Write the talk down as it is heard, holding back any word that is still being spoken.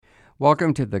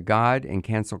Welcome to the God and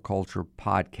Cancel Culture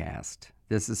podcast.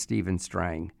 This is Stephen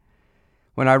Strang.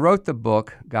 When I wrote the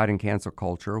book, God and Cancel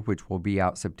Culture, which will be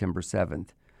out September 7th,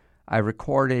 I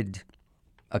recorded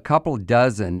a couple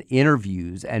dozen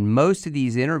interviews, and most of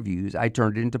these interviews I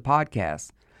turned into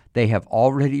podcasts. They have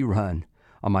already run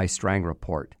on my Strang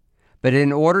Report. But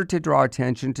in order to draw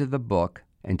attention to the book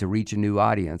and to reach a new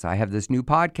audience, I have this new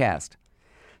podcast.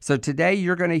 So today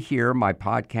you're going to hear my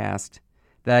podcast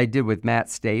that I did with Matt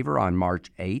Staver on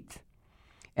March 8th.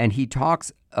 And he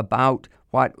talks about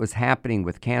what was happening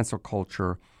with cancel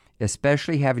culture,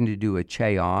 especially having to do with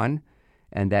Cheon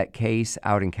and that case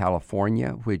out in California,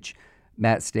 which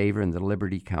Matt Staver and the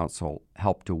Liberty Counsel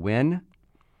helped to win,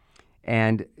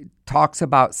 and talks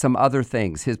about some other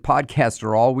things. His podcasts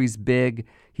are always big.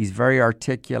 He's very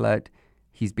articulate.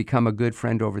 He's become a good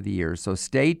friend over the years. So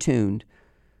stay tuned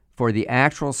for the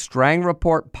actual Strang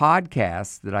Report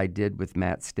podcast that I did with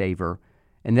Matt Staver,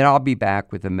 and then I'll be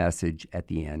back with a message at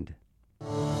the end.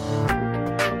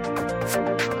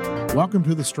 Welcome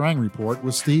to the Strang Report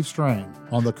with Steve Strang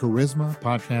on the Charisma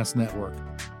Podcast Network.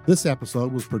 This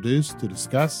episode was produced to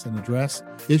discuss and address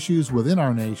issues within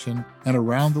our nation and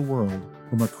around the world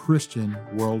from a Christian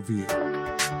worldview.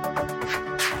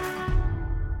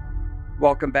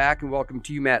 Welcome back, and welcome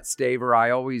to you, Matt Staver. I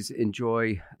always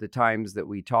enjoy the times that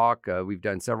we talk. We've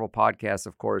done several podcasts.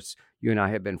 Of course, you and I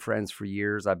have been friends for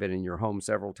years. I've been in your home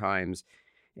several times,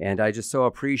 and I just so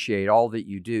appreciate all that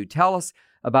you do. Tell us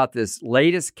about this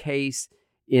latest case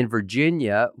in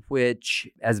Virginia, which,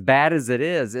 as bad as it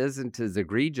is, isn't as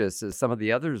egregious as some of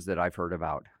the others that I've heard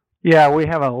about. Yeah, we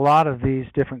have a lot of these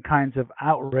different kinds of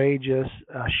outrageous,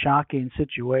 shocking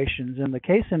situations. And the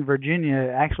case in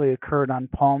Virginia actually occurred on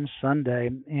Palm Sunday.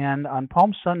 And on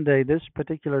Palm Sunday, this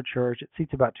particular church, it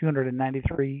seats about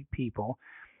 293 people.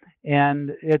 And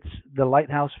it's the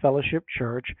Lighthouse Fellowship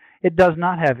Church. It does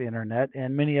not have internet,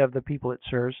 and many of the people it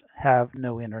serves have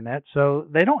no internet. So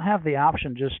they don't have the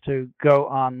option just to go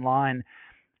online.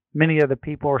 Many of the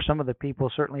people, or some of the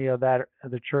people, certainly that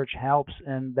the church helps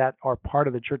and that are part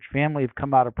of the church family, have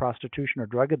come out of prostitution or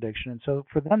drug addiction. And so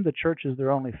for them, the church is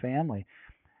their only family.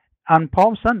 On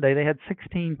Palm Sunday, they had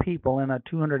 16 people in a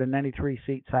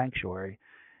 293-seat sanctuary.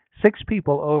 6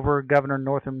 people over Governor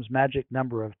Northam's magic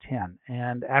number of 10.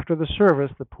 And after the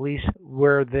service, the police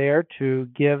were there to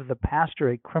give the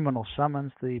pastor a criminal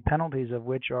summons, the penalties of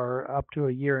which are up to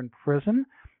a year in prison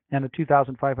and a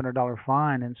 $2,500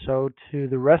 fine. And so to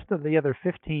the rest of the other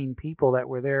 15 people that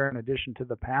were there, in addition to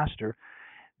the pastor,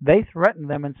 they threatened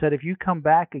them and said, if you come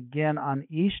back again on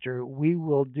Easter, we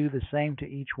will do the same to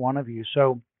each one of you.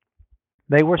 So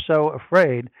they were so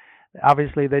afraid.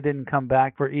 Obviously, they didn't come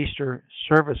back for Easter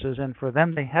services, and for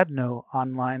them, they had no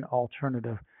online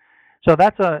alternative. So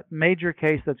that's a major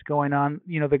case that's going on.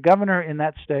 You know, the governor in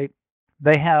that state,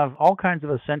 they have all kinds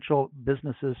of essential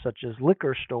businesses such as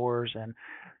liquor stores and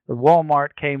the Walmart,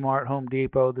 Kmart, Home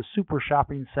Depot, the super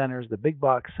shopping centers, the big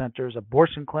box centers.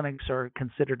 Abortion clinics are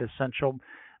considered essential,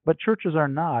 but churches are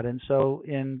not. And so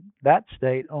in that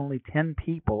state, only 10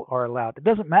 people are allowed. It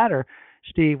doesn't matter,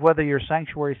 Steve, whether your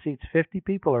sanctuary seats 50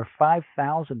 people or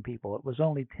 5,000 people. It was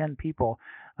only 10 people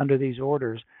under these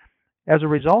orders. As a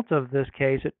result of this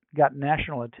case, it got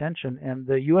national attention, and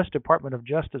the U.S. Department of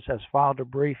Justice has filed a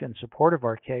brief in support of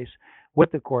our case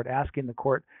with the court, asking the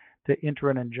court to enter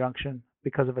an injunction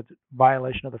because of its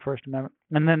violation of the First Amendment.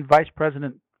 And then Vice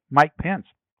President Mike Pence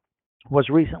was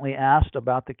recently asked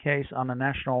about the case on a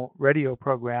national radio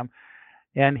program,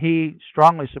 and he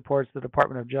strongly supports the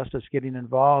Department of Justice getting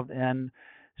involved and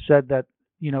said that,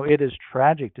 you know, it is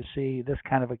tragic to see this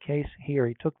kind of a case here.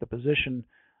 He took the position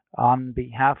on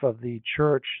behalf of the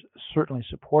church, certainly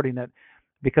supporting it,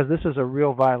 because this is a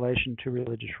real violation to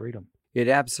religious freedom. It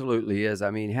absolutely is. I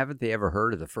mean, haven't they ever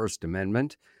heard of the First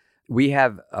Amendment? We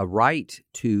have a right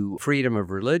to freedom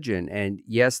of religion, and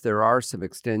yes, there are some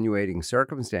extenuating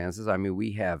circumstances. I mean,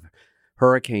 we have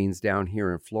hurricanes down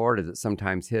here in Florida that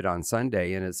sometimes hit on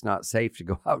Sunday, and it's not safe to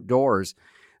go outdoors.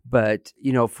 But,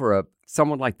 you know, for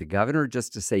someone like the governor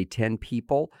just to say 10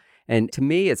 people, and to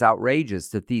me, it's outrageous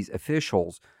that these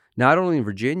officials, not only in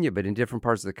Virginia, but in different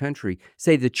parts of the country,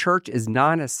 say the church is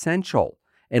non-essential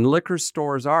and liquor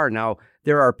stores are. Now,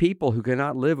 there are people who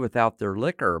cannot live without their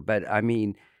liquor, but I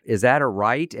mean, is that a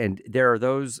right? And there are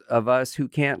those of us who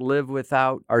can't live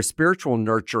without our spiritual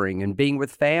nurturing and being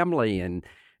with family and,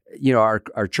 you know,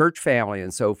 our church family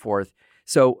and so forth.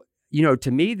 So, you know,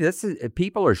 to me,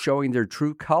 people are showing their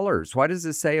true colors. What does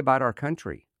this say about our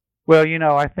country? Well, you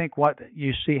know, I think what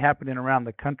you see happening around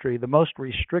the country, the most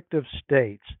restrictive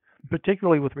states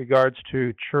particularly with regards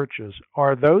to churches,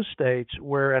 are those states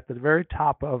where at the very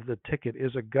top of the ticket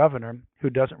is a governor who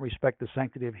doesn't respect the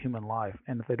sanctity of human life.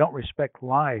 And if they don't respect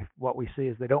life, what we see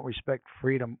is they don't respect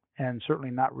freedom, and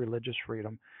certainly not religious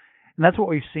freedom. And that's what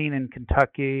we've seen in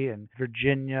Kentucky and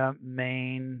Virginia,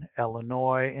 Maine,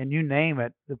 Illinois, and you name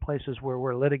it, the places where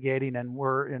we're litigating, and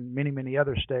we're in many, many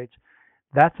other states.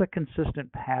 That's a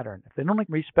consistent pattern. If they don't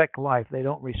respect life, they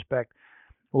don't respect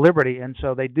liberty. And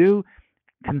so they do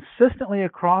consistently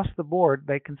across the board,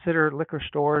 they consider liquor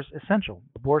stores essential,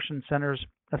 abortion centers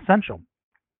essential,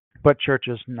 but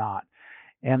churches not.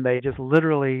 And they just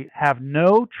literally have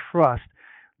no trust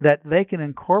that they can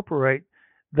incorporate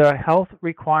the health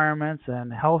requirements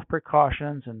and health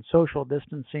precautions and social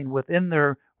distancing within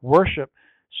their worship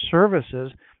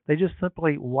services. They just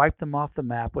simply wipe them off the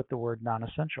map with the word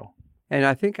non-essential. And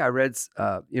I think I read,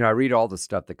 I read all the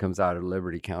stuff that comes out of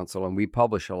Liberty Counsel, and we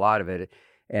publish a lot of it.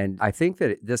 And I think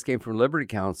that this came from Liberty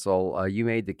Counsel. You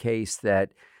made the case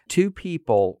that two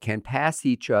people can pass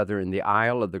each other in the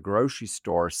aisle of the grocery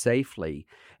store safely,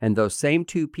 and those same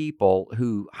two people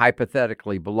who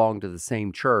hypothetically belong to the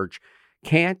same church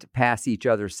can't pass each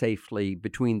other safely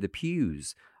between the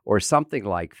pews or something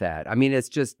like that. I mean, it's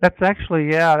just... That's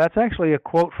actually a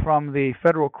quote from the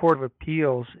Federal Court of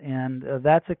Appeals, and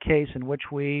that's a case in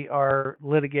which we are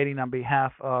litigating on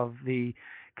behalf of the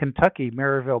Kentucky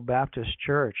Maryville Baptist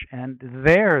Church. And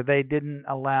there they didn't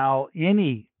allow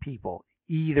any people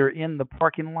either in the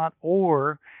parking lot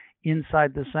or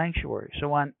inside the sanctuary.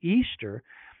 So on Easter,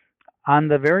 on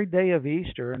the very day of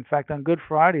Easter, in fact, on Good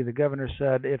Friday, the governor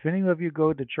said, if any of you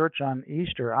go to church on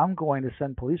Easter, I'm going to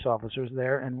send police officers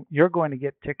there, and you're going to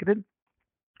get ticketed,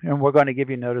 and we're going to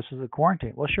give you notices of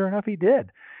quarantine. Well, sure enough, he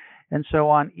did. And so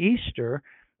on Easter,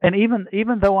 and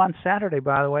even though on Saturday,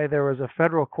 by the way, there was a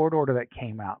federal court order that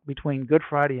came out between Good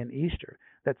Friday and Easter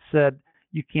that said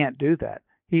you can't do that.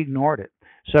 He ignored it.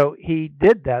 So he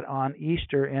did that on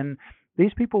Easter, and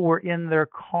these people were in their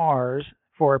cars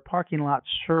for a parking lot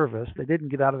service. They didn't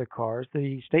get out of the cars.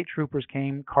 The state troopers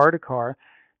came car to car,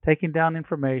 taking down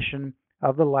information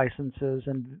of the licenses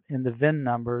and the VIN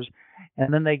numbers,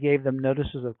 and then they gave them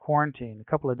notices of quarantine.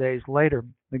 A couple of days later,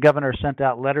 the governor sent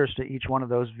out letters to each one of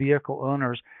those vehicle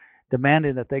owners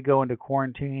demanding that they go into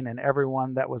quarantine, and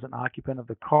everyone that was an occupant of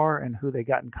the car and who they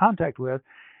got in contact with,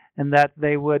 and that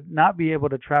they would not be able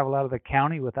to travel out of the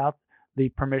county without the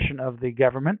permission of the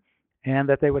government, and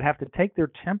that they would have to take their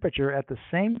temperature at the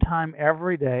same time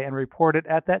every day and report it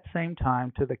at that same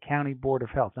time to the county board of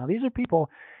health. Now, these are people,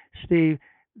 Steve,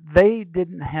 they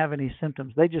didn't have any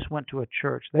symptoms. They just went to a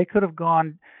church. They could have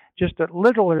gone just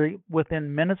literally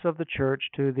within minutes of the church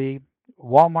to the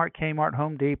Walmart, Kmart,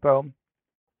 Home Depot,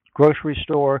 grocery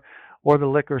store, or the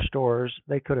liquor stores.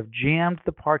 They could have jammed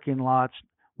the parking lots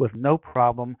with no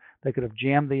problem. They could have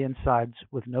jammed the insides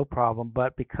with no problem.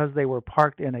 But because they were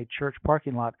parked in a church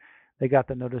parking lot, they got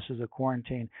the notices of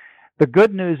quarantine. The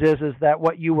good news is that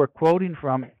what you were quoting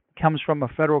from comes from a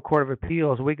federal court of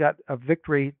appeals. We got a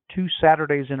victory 2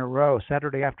 Saturdays in a row,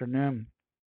 Saturday afternoon.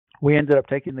 We ended up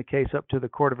taking the case up to the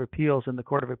Court of Appeals, and the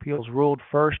Court of Appeals ruled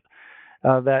first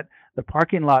that the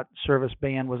parking lot service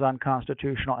ban was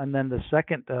unconstitutional, and then the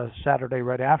second Saturday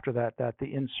right after that, that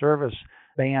the in-service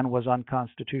ban was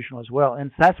unconstitutional as well.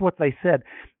 And that's what they said.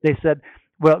 They said,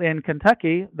 well, in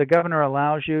Kentucky, the governor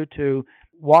allows you to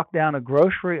walk down a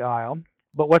grocery aisle,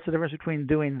 but what's the difference between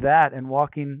doing that and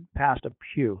walking past a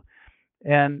pew?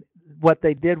 And what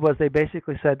they did was they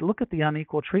basically said, look at the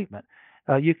unequal treatment.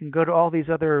 You can go to all these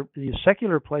other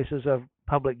secular places of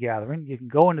public gathering. You can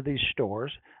go into these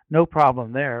stores, no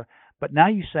problem there. But now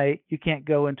you say you can't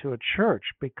go into a church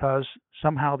because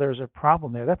somehow there's a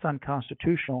problem there. That's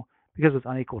unconstitutional because it's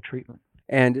unequal treatment.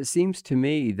 And it seems to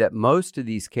me that most of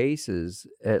these cases,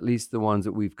 at least the ones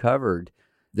that we've covered,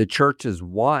 the churches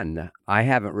won. I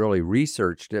haven't really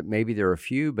researched it. Maybe there are a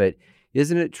few, but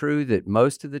isn't it true that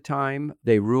most of the time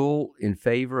they rule in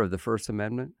favor of the First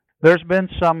Amendment? There's been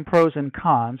some pros and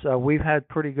cons. We've had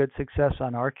pretty good success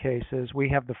on our cases. We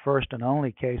have the first and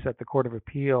only case at the Court of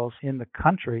Appeals in the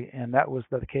country, and that was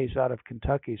the case out of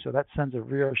Kentucky. So that sends a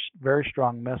very, very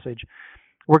strong message.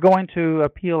 We're going to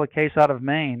appeal a case out of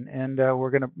Maine, and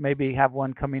we're going to maybe have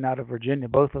one coming out of Virginia.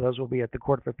 Both of those will be at the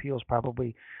Court of Appeals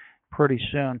probably pretty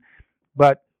soon.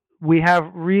 But we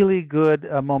have really good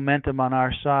momentum on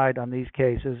our side on these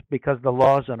cases because the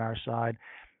law's on our side.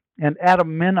 And at a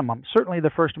minimum, certainly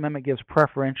the First Amendment gives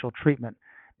preferential treatment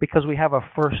because we have a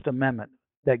First Amendment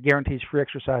that guarantees free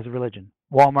exercise of religion.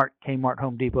 Walmart, Kmart,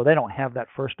 Home Depot, they don't have that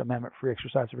First Amendment free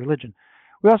exercise of religion.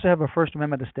 We also have a First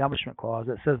Amendment establishment clause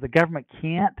that says the government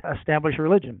can't establish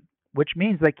religion, which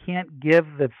means they can't give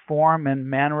the form and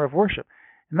manner of worship.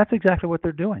 And that's exactly what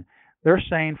they're doing. They're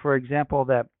saying, for example,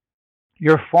 that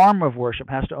your form of worship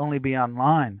has to only be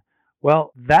online.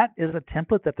 Well, that is a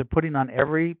template that they're putting on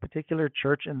every particular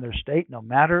church in their state, no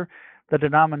matter the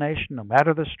denomination, no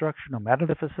matter the structure, no matter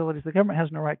the facilities. The government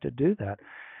has no right to do that.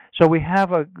 So we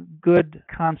have a good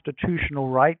constitutional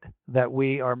right that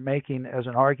we are making as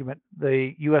an argument.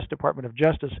 The U.S. Department of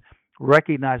Justice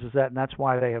recognizes that, and that's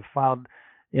why they have filed,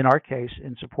 in our case,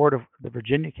 in support of the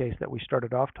Virginia case that we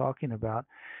started off talking about.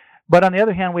 But on the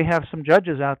other hand, we have some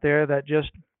judges out there that just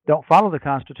don't follow the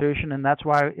Constitution, and that's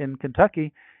why in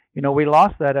Kentucky, we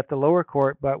lost that at the lower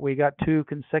court, but we got 2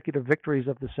 consecutive victories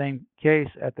of the same case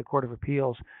at the Court of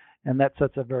Appeals, and that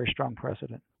sets a very strong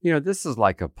precedent. This is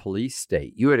like a police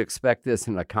state. You would expect this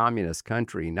in a communist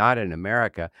country, not in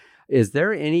America. Is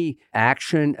there any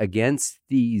action against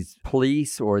these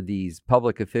police or these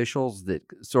public officials that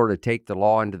sort of take the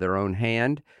law into their own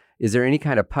hand? Is there any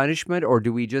kind of punishment, or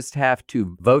do we just have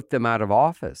to vote them out of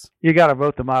office? You got to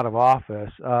vote them out of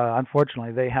office.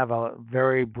 Unfortunately, they have a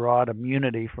very broad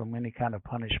immunity from any kind of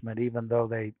punishment, even though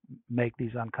they make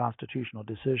these unconstitutional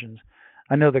decisions.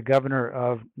 I know the governor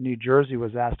of New Jersey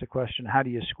was asked a question, how do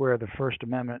you square the First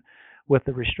Amendment with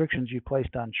the restrictions you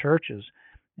placed on churches?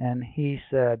 And he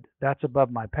said, that's above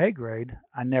my pay grade.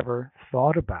 I never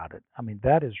thought about it. I mean,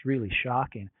 that is really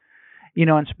shocking.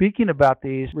 And speaking about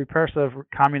these repressive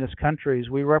communist countries,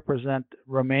 we represent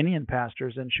Romanian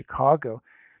pastors in Chicago.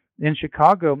 In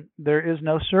Chicago, there is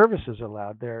no services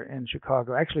allowed there in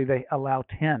Chicago. Actually, they allow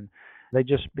 10. They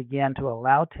just began to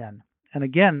allow 10. And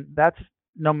again, that's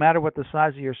no matter what the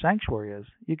size of your sanctuary is.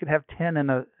 You could have 10 in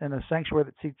a sanctuary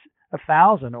that seats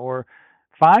 1,000 or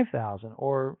 5,000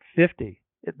 or 50.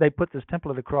 They put this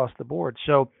template across the board.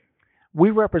 So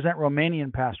we represent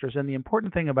Romanian pastors, and the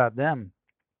important thing about them,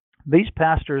 these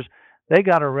pastors, they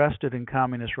got arrested in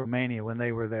communist Romania when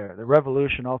they were there. The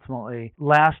revolution ultimately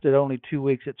lasted only 2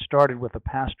 weeks. It started with a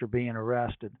pastor being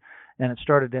arrested, and it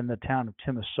started in the town of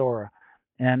Timisoara.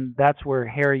 And that's where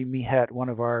Harry Mihet, one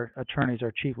of our attorneys,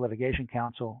 our chief litigation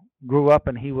counsel, grew up,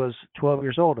 and he was 12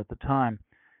 years old at the time.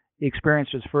 He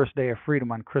experienced his first day of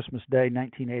freedom on Christmas Day,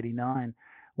 1989,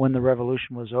 when the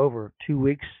revolution was over, 2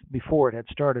 weeks before it had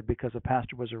started because a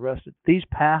pastor was arrested. These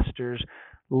pastors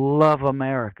love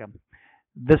America.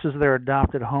 This is their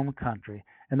adopted home country.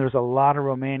 And there's a lot of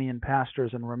Romanian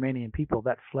pastors and Romanian people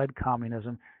that fled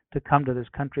communism to come to this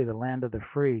country, the land of the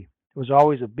free. It was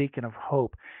always a beacon of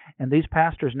hope. And these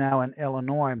pastors now in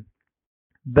Illinois,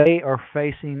 they are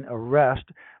facing arrest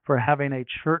for having a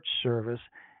church service,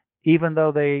 even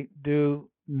though they do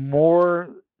more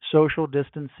social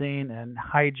distancing and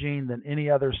hygiene than any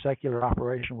other secular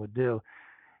operation would do.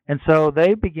 And so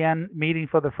they began meeting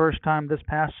for the first time this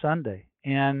past Sunday.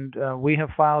 And we have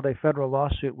filed a federal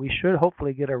lawsuit. We should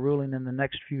hopefully get a ruling in the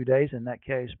next few days in that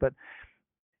case. But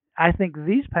I think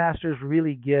these pastors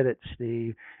really get it,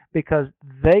 Steve, because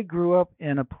they grew up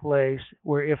in a place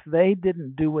where if they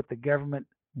didn't do what the government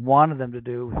wanted them to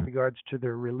do with regards to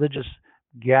their religious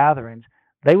gatherings,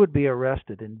 they would be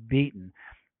arrested and beaten.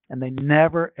 And they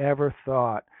never, ever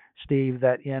thought, Steve,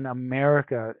 that in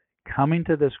America, coming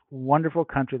to this wonderful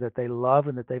country that they love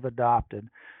and that they've adopted,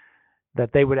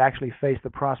 that they would actually face the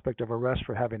prospect of arrest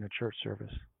for having a church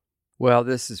service. Well,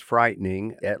 this is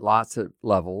frightening at lots of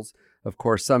levels. Of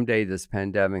course, someday this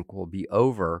pandemic will be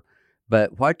over.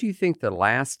 But what do you think the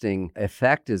lasting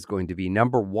effect is going to be?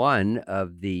 Number one,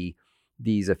 of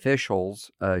these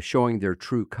officials showing their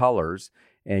true colors.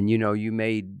 And, you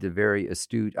made the very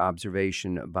astute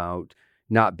observation about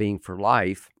not being for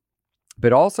life.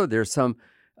 But also there's some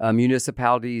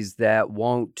municipalities that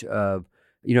won't,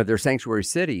 they're sanctuary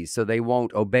cities, so they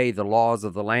won't obey the laws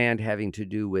of the land having to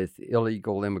do with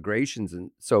illegal immigrations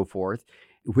and so forth,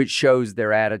 which shows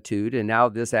their attitude. And now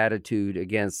this attitude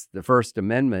against the First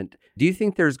Amendment. Do you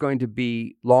think there's going to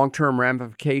be long-term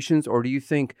ramifications, or do you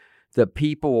think the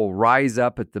people will rise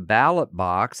up at the ballot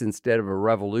box instead of a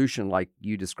revolution like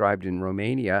you described in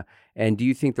Romania? And do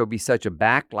you think there'll be such a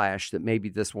backlash that maybe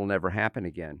this will never happen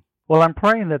again? Well, I'm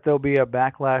praying that there'll be a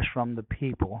backlash from the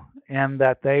people and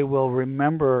that they will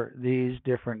remember these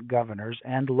different governors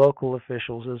and local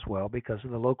officials as well, because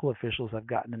the local officials have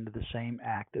gotten into the same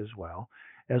act as well,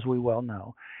 as we well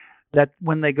know, that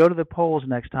when they go to the polls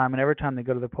next time, and every time they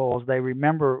go to the polls, they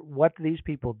remember what these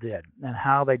people did and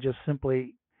how they just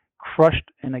simply crushed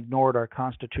and ignored our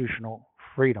constitutional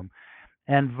freedom,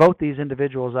 and vote these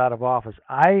individuals out of office.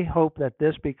 I hope that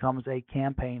this becomes a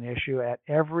campaign issue at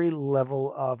every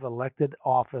level of elected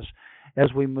office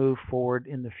as we move forward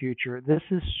in the future. This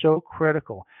is so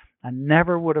critical. I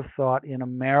never would have thought in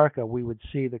America we would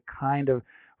see the kind of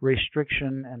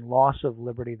restriction and loss of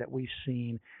liberty that we've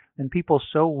seen and people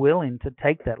so willing to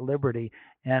take that liberty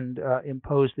and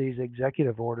impose these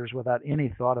executive orders without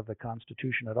any thought of the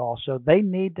Constitution at all. So they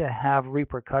need to have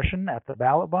repercussion at the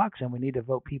ballot box, and we need to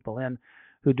vote people in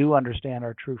who do understand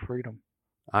our true freedom.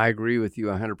 I agree with you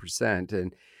 100%.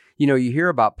 And, you hear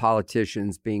about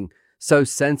politicians being so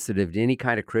sensitive to any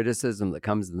kind of criticism that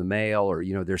comes in the mail or,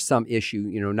 there's some issue,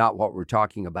 not what we're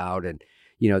talking about. And,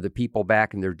 the people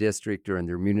back in their district or in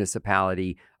their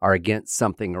municipality are against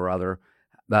something or other.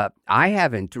 But I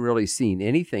haven't really seen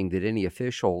anything that any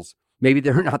officials, maybe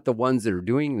they're not the ones that are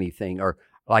doing anything, are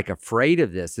like afraid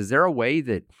of this. Is there a way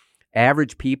that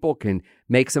average people can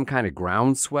make some kind of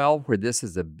groundswell where this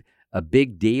is a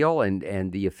big deal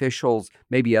and the officials,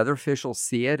 maybe other officials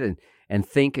see it and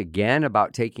think again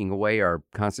about taking away our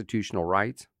constitutional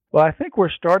rights? Well, I think we're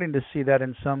starting to see that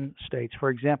in some states. For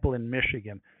example, in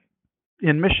Michigan.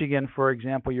 In Michigan, for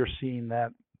example, you're seeing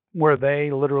that where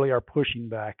they literally are pushing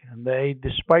back. And they,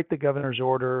 despite the governor's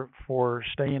order for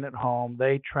staying at home,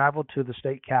 they traveled to the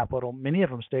state capitol. Many of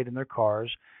them stayed in their cars,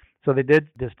 so they did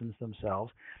distance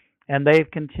themselves. And they've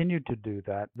continued to do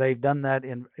that. They've done that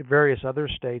in various other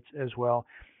states as well.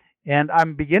 And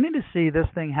I'm beginning to see this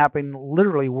thing happen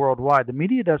literally worldwide. The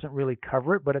media doesn't really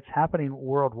cover it, but it's happening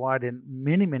worldwide in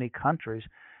many, many countries.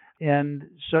 And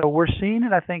so we're seeing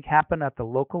it, I think, happen at the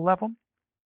local level.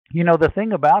 The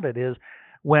thing about it is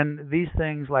when these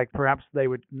things, like perhaps they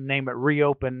would name it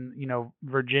Reopen,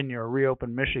 Virginia or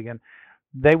Reopen Michigan,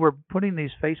 they were putting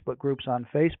these Facebook groups on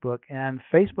Facebook, and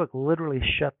Facebook literally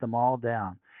shut them all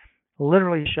down.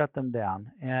 Literally shut them down.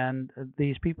 And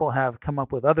these people have come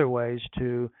up with other ways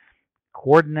to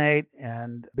coordinate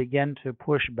and begin to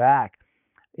push back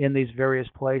in these various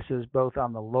places, both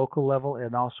on the local level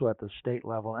and also at the state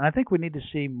level. And I think we need to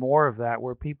see more of that,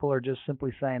 where people are just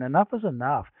simply saying enough is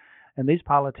enough. And these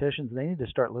politicians, they need to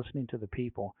start listening to the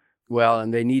people. Well,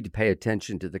 and they need to pay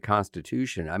attention to the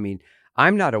Constitution. I mean,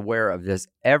 I'm not aware of this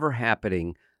ever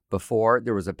happening before.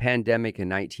 There was a pandemic in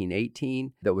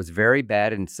 1918 that was very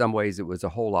bad. In some ways, it was a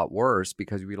whole lot worse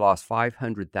because we lost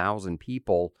 500,000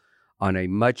 people on a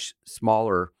much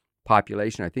smaller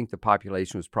population. I think the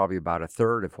population was probably about a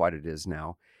third of what it is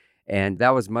now. And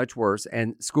that was much worse.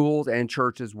 And schools and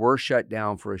churches were shut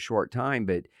down for a short time.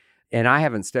 And I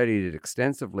haven't studied it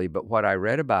extensively, but what I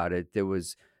read about it, there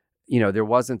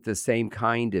wasn't the same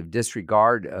kind of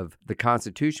disregard of the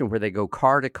Constitution where they go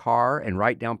car to car and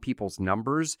write down people's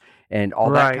numbers and all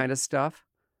that kind of stuff.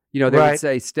 They would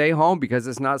say, stay home because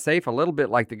it's not safe, a little bit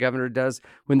like the governor does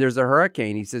when there's a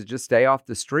hurricane. He says, just stay off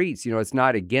the streets. It's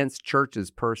not against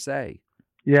churches per se.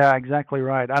 Yeah, exactly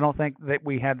right. I don't think that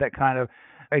we had that kind of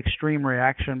extreme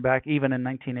reaction back even in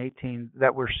 1918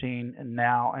 that we're seeing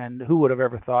now. And who would have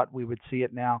ever thought we would see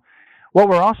it now? What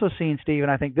we're also seeing, Steve,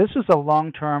 and I think this is a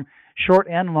long-term, short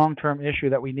and long-term issue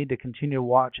that we need to continue to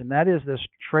watch, and that is this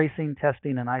tracing,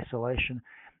 testing, and isolation.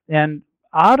 And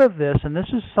out of this, and this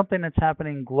is something that's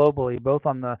happening globally, both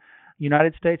on the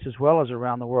United States as well as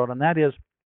around the world, and that is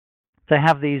to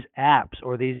have these apps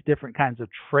or these different kinds of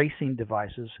tracing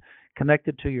devices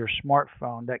connected to your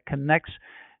smartphone that connects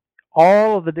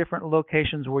all of the different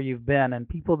locations where you've been and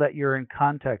people that you're in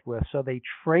contact with. So they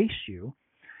trace you,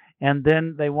 and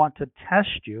then they want to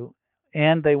test you,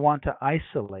 and they want to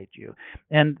isolate you.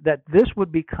 And that this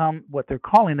would become what they're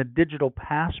calling a digital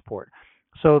passport.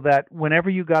 So that whenever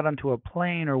you got onto a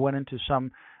plane or went into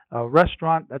some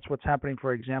restaurant, that's what's happening,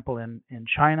 for example, in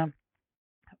China,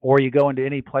 or you go into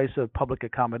any place of public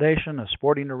accommodation, a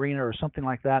sporting arena or something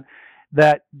like that,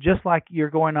 that just like you're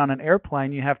going on an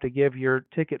airplane, you have to give your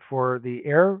ticket for the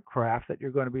aircraft that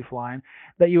you're going to be flying,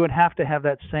 that you would have to have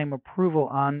that same approval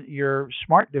on your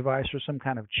smart device or some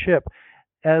kind of chip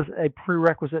as a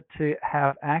prerequisite to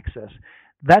have access.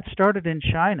 That started in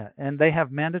China, and they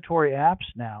have mandatory apps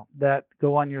now that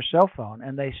go on your cell phone,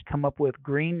 and they come up with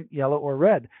green, yellow, or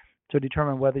red to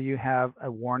determine whether you have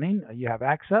a warning, you have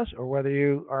access, or whether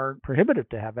you are prohibited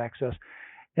to have access.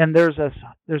 And there's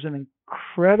an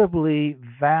incredibly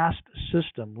vast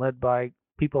system led by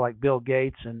people like Bill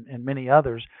Gates and many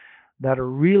others that are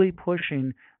really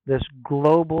pushing this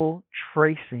global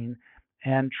tracing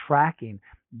and tracking.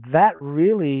 That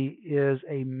really is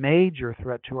a major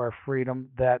threat to our freedom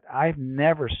that I've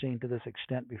never seen to this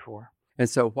extent before. And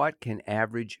so what can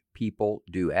average people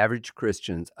do, average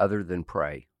Christians, other than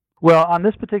pray? Well, on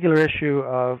this particular issue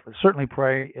of certainly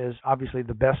pray is obviously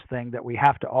the best thing that we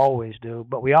have to always do,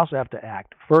 but we also have to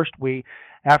act. First,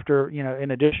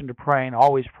 in addition to praying,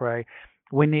 always pray,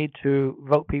 we need to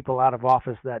vote people out of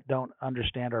office that don't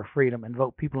understand our freedom and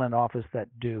vote people in office that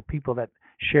do, people that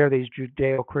share these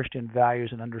Judeo-Christian values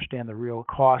and understand the real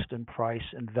cost and price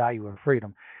and value of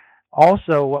freedom.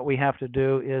 Also, what we have to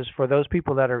do is for those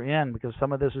people that are in, because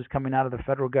some of this is coming out of the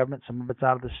federal government, some of it's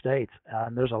out of the states,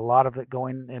 and there's a lot of it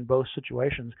going in both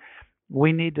situations.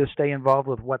 We need to stay involved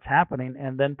with what's happening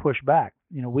and then push back.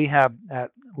 We have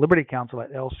at Liberty Council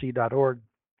at lc.org,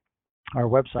 our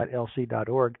website,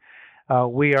 lc.org,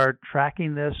 we are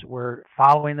tracking this. We're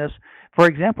following this. For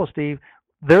example, Steve,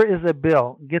 there is a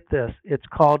bill, get this, it's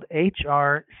called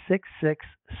H.R.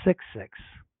 6666.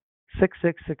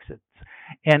 6666.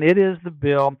 And it is the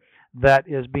bill that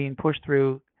is being pushed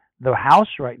through the House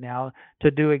right now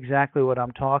to do exactly what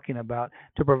I'm talking about,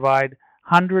 to provide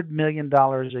 $100 million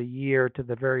a year to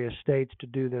the various states to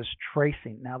do this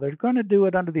tracing. Now, they're going to do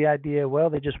it under the idea, well,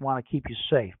 they just want to keep you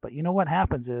safe. But you know what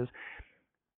happens is,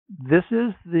 this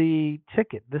is the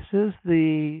ticket. This is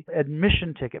the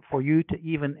admission ticket for you to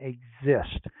even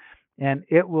exist. And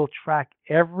it will track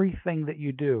everything that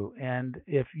you do. And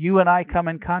if you and I come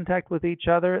in contact with each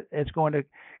other, it's going to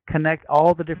connect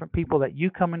all the different people that you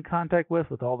come in contact with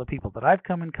all the people that I've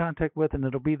come in contact with, and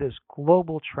it'll be this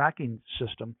global tracking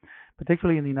system,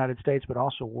 particularly in the United States, but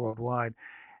also worldwide.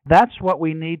 That's what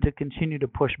we need to continue to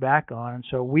push back on. And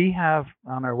so we have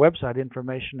on our website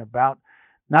information about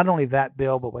not only that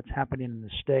bill, but what's happening in the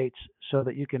states, so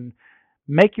that you can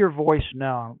make your voice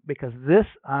known, because this,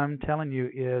 I'm telling you,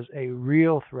 is a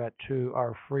real threat to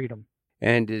our freedom.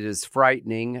 And it is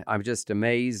frightening. I'm just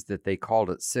amazed that they called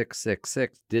it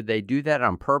 666. Did they do that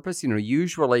on purpose?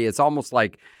 Usually it's almost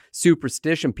like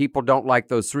superstition. People don't like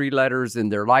those 3 letters in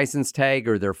their license tag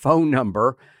or their phone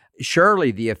number.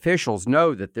 Surely the officials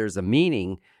know that there's a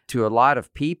meaning to a lot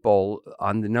of people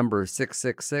on the number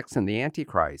 666 and the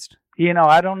Antichrist.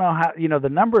 I don't know how, the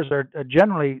numbers are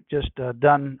generally just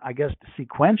done, I guess,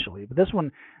 sequentially. But this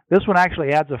one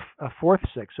actually adds a fourth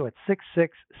 6, so it's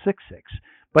 6666.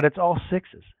 But it's all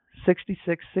sixes,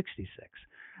 66, 66.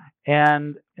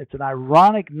 And it's an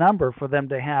ironic number for them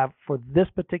to have for this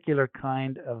particular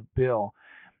kind of bill.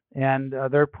 And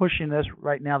they're pushing this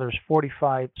right now. There's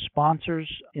 45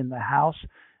 sponsors in the House,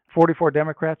 44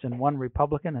 Democrats and 1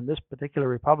 Republican. And this particular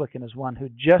Republican is one who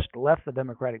just left the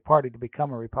Democratic Party to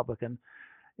become a Republican.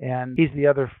 And he's the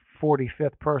other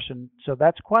 45th person. So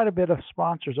that's quite a bit of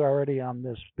sponsors already on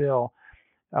this bill.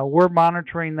 We're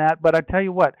monitoring that. But I tell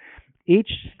you what,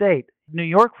 each state, New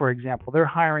York, for example, they're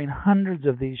hiring hundreds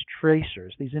of these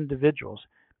tracers, these individuals,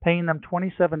 paying them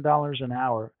 $27 an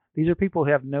hour. These are people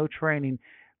who have no training.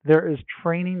 There is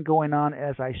training going on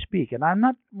as I speak. And I'm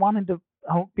not wanting to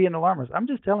be an alarmist. I'm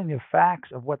just telling you facts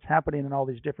of what's happening in all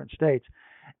these different states.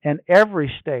 And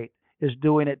every state is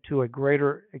doing it to a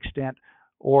greater extent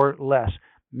or less.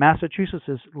 Massachusetts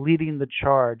is leading the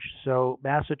charge. So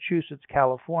Massachusetts,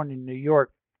 California, New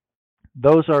York,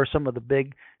 those are some of the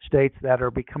big states that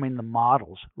are becoming the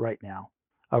models right now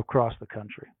across the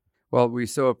country. Well, we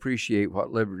so appreciate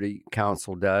what Liberty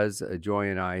Council does. Joy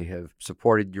and I have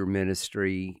supported your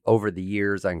ministry over the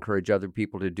years. I encourage other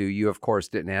people to do. You, of course,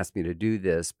 didn't ask me to do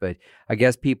this, but I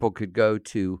guess people could go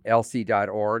to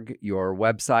lc.org, your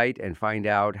website, and find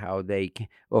out how they can.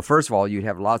 Well, first of all, you'd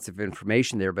have lots of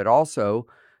information there, but also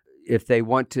if they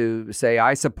want to say,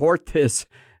 I support this,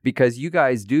 because you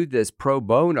guys do this pro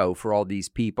bono for all these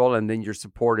people, and then you're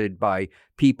supported by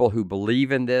people who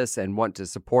believe in this and want to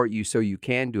support you so you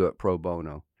can do it pro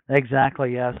bono.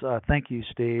 Exactly, yes. Thank you,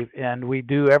 Steve. And we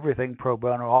do everything pro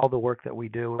bono, all the work that we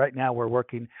do. Right now we're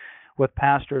working with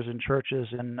pastors and churches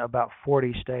in about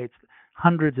 40 states,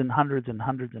 hundreds and hundreds and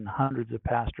hundreds and hundreds of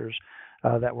pastors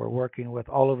that we're working with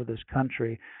all over this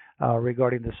country.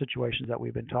 Regarding the situations that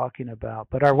we've been talking about.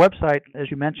 But our website,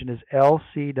 as you mentioned, is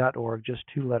lc.org, just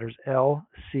 2 letters,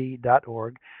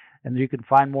 lc.org. And you can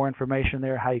find more information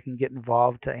there, how you can get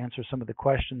involved to answer some of the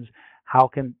questions. How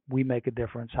can we make a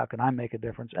difference? How can I make a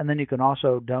difference? And then you can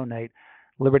also donate.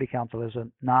 Liberty Council is a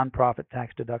nonprofit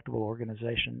tax-deductible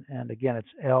organization. And again, it's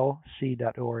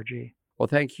lc.org. Well,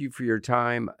 thank you for your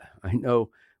time. I know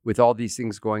with all these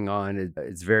things going on,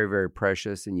 it's very, very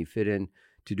precious, and you fit in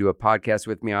to do a podcast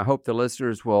with me. I hope the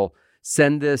listeners will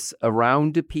send this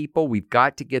around to people. We've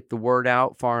got to get the word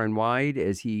out far and wide.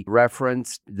 As he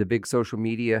referenced, the big social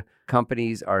media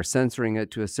companies are censoring it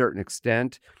to a certain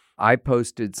extent. I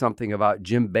posted something about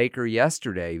Jim Bakker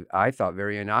yesterday, I thought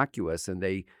very innocuous, and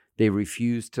they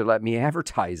refused to let me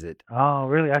advertise it. Oh,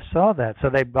 really? I saw that. So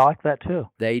they blocked that too?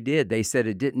 They did. They said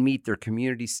it didn't meet their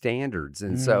community standards.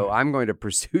 And so I'm going to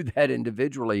pursue that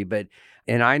individually.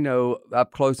 And I know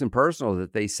up close and personal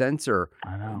that they censor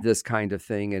this kind of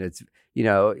thing. And it's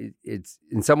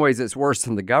in some ways it's worse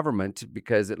than the government,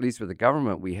 because at least with the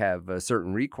government, we have a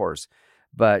certain recourse.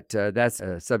 But that's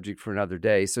a subject for another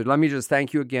day. So let me just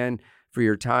thank you again for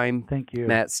your time. Thank you.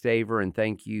 Matt Staver, and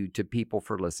thank you to people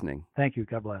for listening. Thank you.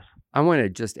 God bless. I want to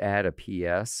just add a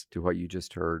PS to what you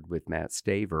just heard with Matt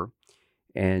Staver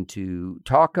and to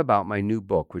talk about my new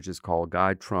book, which is called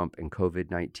God, Trump, and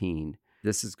COVID-19.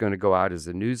 This is going to go out as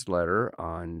a newsletter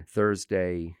on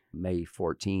Thursday, May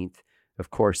 14th. Of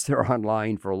course, they're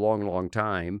online for a long, long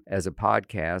time as a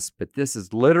podcast, but this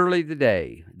is literally the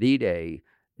day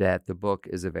that the book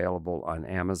is available on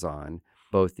Amazon,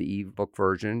 both the ebook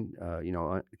version,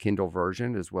 Kindle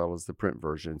version, as well as the print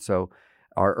version. So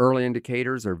our early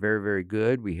indicators are very, very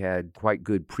good. We had quite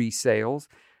good pre-sales.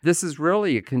 This is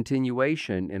really a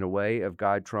continuation, in a way, of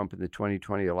God, Trump, and the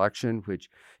 2020 election, which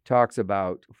talks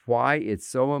about why it's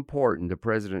so important that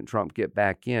President Trump get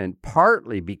back in,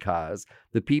 partly because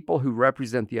the people who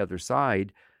represent the other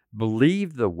side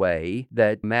believe the way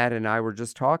that Matt and I were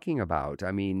just talking about.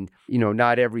 I mean,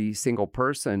 not every single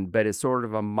person, but it's sort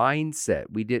of a mindset.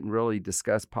 We didn't really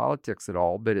discuss politics at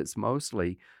all, but it's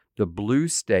mostly the blue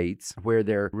states where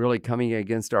they're really coming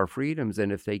against our freedoms.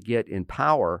 And if they get in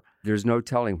power, there's no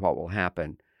telling what will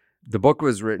happen. The book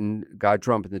was written, God,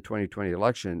 Trump, and the 2020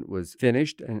 election, was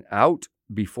finished and out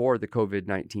before the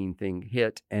COVID-19 thing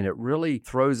hit. And it really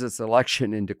throws this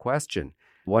election into question.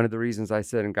 One of the reasons I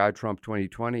said in God, Trump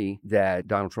 2020 that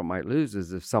Donald Trump might lose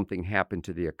is if something happened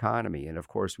to the economy. And of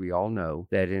course, we all know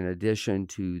that in addition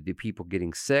to the people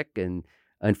getting sick and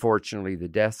unfortunately the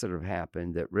deaths that have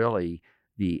happened, that really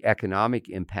the economic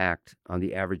impact on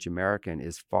the average American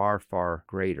is far, far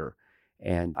greater.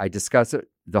 And I discuss it,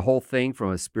 the whole thing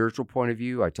from a spiritual point of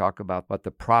view. I talk about what the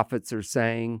prophets are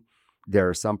saying. There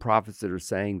are some prophets that are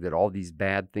saying that all these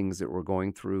bad things that we're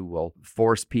going through will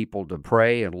force people to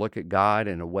pray and look at God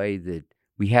in a way that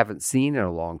we haven't seen in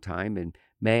a long time and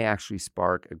may actually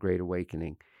spark a great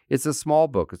awakening. It's a small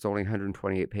book. It's only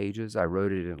 128 pages. I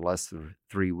wrote it in less than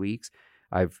 3 weeks.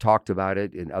 I've talked about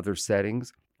it in other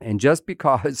settings. And just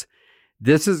because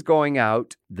this is going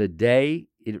out the day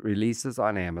it releases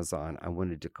on Amazon, I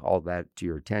wanted to call that to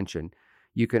your attention.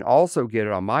 You can also get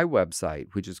it on my website,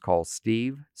 which is called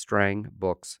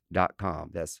SteveStrangBooks.com.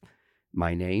 That's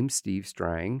my name, Steve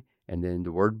Strang, and then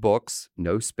the word books,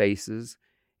 no spaces.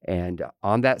 And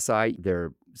on that site, there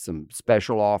are some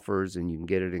special offers, and you can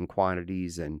get it in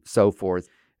quantities and so forth.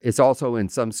 It's also in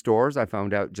some stores. I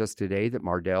found out just today that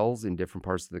Mardel's in different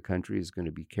parts of the country is going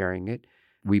to be carrying it.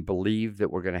 We believe that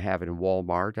we're going to have it in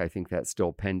Walmart. I think that's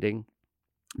still pending.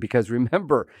 Because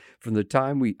remember, from the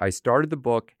time I started the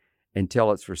book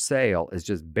until it's for sale is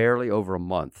just barely over a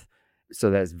month. So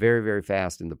that's very, very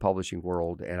fast in the publishing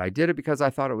world. And I did it because I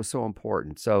thought it was so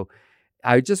important. So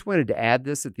I just wanted to add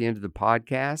this at the end of the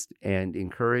podcast and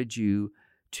encourage you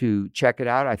to check it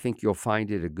out. I think you'll find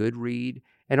it a good read.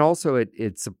 And also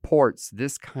it supports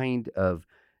this kind of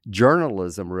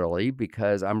journalism, really,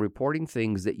 because I'm reporting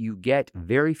things that you get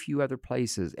very few other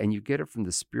places, and you get it from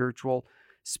the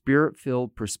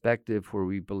spirit-filled perspective where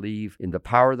we believe in the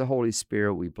power of the Holy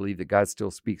Spirit. We believe that God still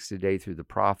speaks today through the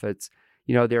prophets.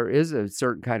 There is a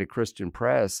certain kind of Christian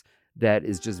press that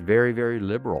is just very, very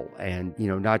liberal. And,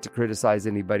 not to criticize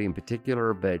anybody in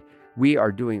particular, but we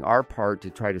are doing our part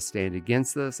to try to stand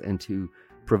against this and to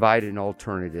provide an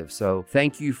alternative. So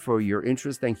thank you for your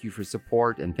interest. Thank you for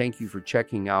support. And thank you for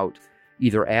checking out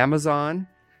either Amazon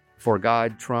for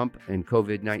God, Trump, and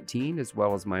COVID-19, as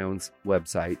well as my own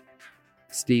website,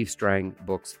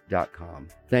 SteveStrangBooks.com.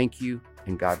 Thank you,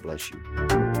 and God bless you.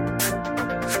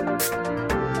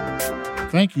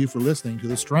 Thank you for listening to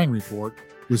The Strang Report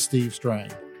with Steve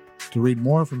Strang. To read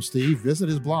more from Steve, visit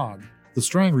his blog, The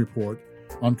Strang Report,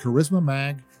 on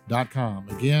CharismaMag.com.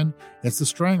 Again, it's The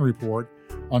Strang Report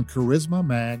on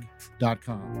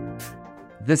CharismaMag.com.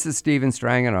 This is Stephen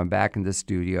Strang, and I'm back in the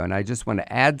studio, and I just want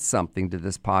to add something to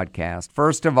this podcast.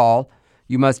 First of all,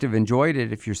 you must have enjoyed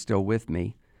it if you're still with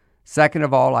me. Second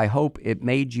of all, I hope it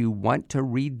made you want to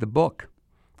read the book.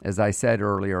 As I said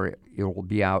earlier, it will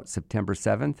be out September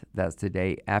 7th. That's the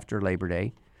day after Labor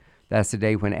Day. That's the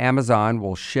day when Amazon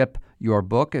will ship your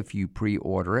book if you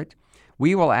pre-order it.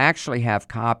 We will actually have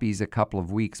copies a couple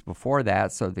of weeks before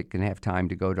that so that it can have time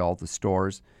to go to all the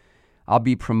stores. I'll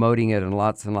be promoting it in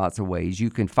lots and lots of ways. You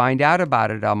can find out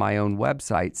about it on my own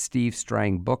website,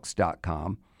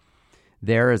 SteveStrangBooks.com.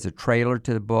 There is a trailer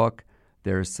to the book.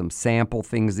 There's some sample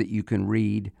things that you can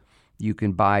read. You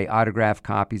can buy autographed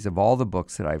copies of all the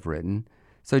books that I've written.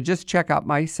 So just check out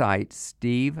my site,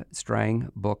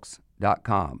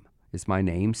 SteveStrangBooks.com. It's my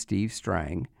name, Steve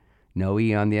Strang. No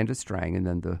E on the end of Strang, and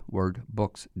then the word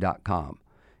books.com.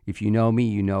 If you know me,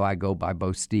 you know I go by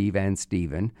both Steve and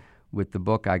Stephen. With the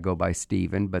book, I go by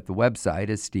Stephen, but the website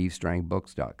is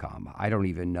SteveStrangBooks.com. I don't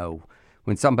even know.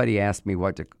 When somebody asks me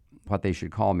what they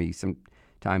should call me,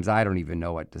 times I don't even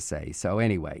know what to say. So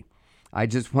anyway, I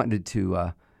just wanted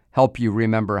to help you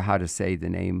remember how to say the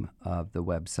name of the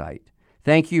website.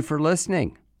 Thank you for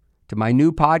listening to my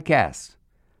new podcast,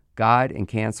 God and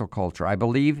Cancel Culture. I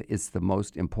believe it's the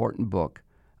most important book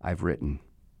I've written.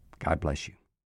 God bless you.